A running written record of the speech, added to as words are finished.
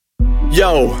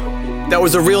Yo, that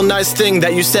was a real nice thing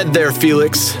that you said there,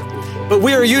 Felix. But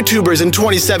we are YouTubers in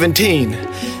 2017.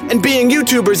 And being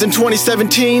YouTubers in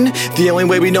 2017, the only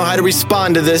way we know how to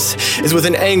respond to this is with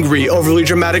an angry, overly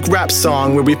dramatic rap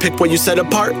song where we pick what you said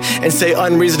apart and say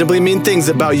unreasonably mean things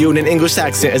about you in an English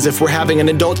accent as if we're having an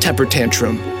adult temper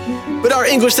tantrum. But our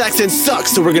English accent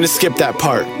sucks, so we're gonna skip that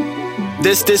part.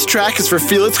 This diss track is for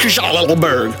Felix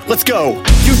Kjellberg. Let's go.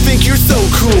 You think you're so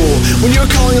cool when you're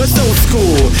calling us old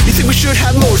school. You think we should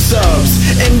have more subs,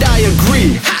 and I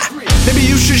agree. Ha! Maybe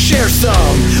you should share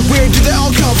some. Where do they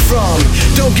all come from?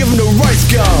 Don't give them to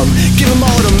Rice Gum, give them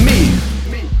all to me.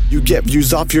 You get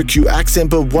views off your Q accent,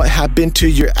 but what happened to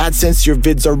your AdSense? Your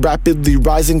vids are rapidly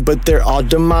rising, but they're all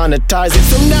demonetizing.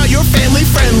 So now you're family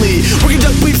friendly, working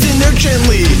duck weaves in there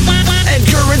gently.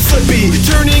 Edgar and Slippy,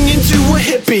 turning into a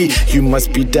hippie. You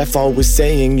must be deaf, always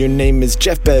saying your name is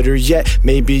Jeff. Better yet,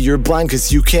 maybe you're blind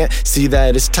cause you can't see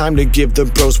that it's time to give the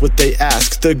bros what they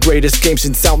ask. The greatest game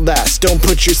since Outlast, don't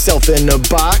put yourself in a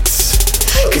box.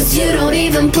 Cause you don't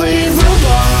even play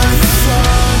Roblox,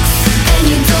 and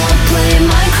you don't play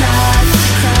Minecraft.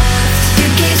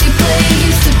 Your games you play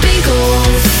used to be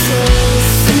goals,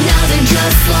 but now they're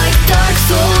just like Dark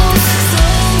Souls.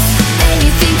 And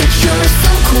you think that you're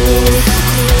so cool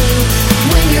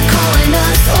when you're calling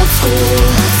us old school.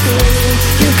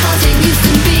 Your content used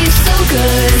to be so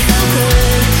good.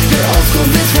 Your old school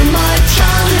bits from my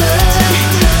childhood.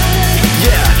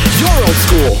 Yeah, you're old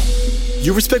school.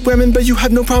 You respect women, but you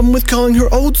have no problem with calling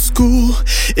her old school.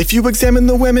 If you examine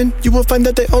the women, you will find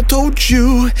that they all told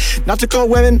you not to call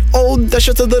women old, that's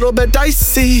just a little bit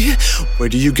dicey. Where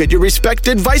do you get your respect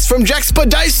advice from, Jack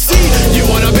Spadicy? You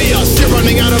wanna be us, you're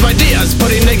running out of ideas.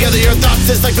 Putting together your thoughts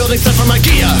is like building stuff from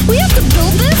IKEA. We have to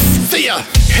build this? See ya!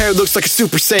 Hair looks like a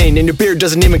Super Saiyan and your beard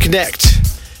doesn't even connect.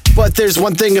 But there's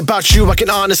one thing about you I can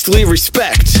honestly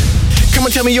respect. Come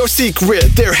and tell me your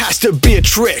secret, there has to be a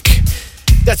trick.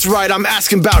 That's right, I'm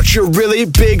asking about your really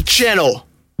big channel.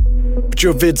 But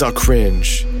your vids are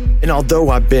cringe. And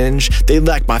although I binge, they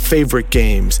lack my favorite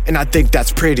games. And I think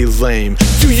that's pretty lame.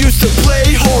 You used to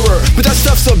play horror, but that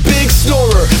stuff's a big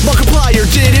snorer. Markiplier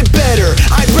did it better,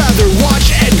 I'd rather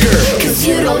watch Edgar. Cause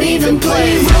you don't even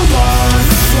play Roblox,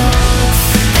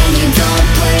 and you don't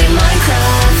play Minecraft.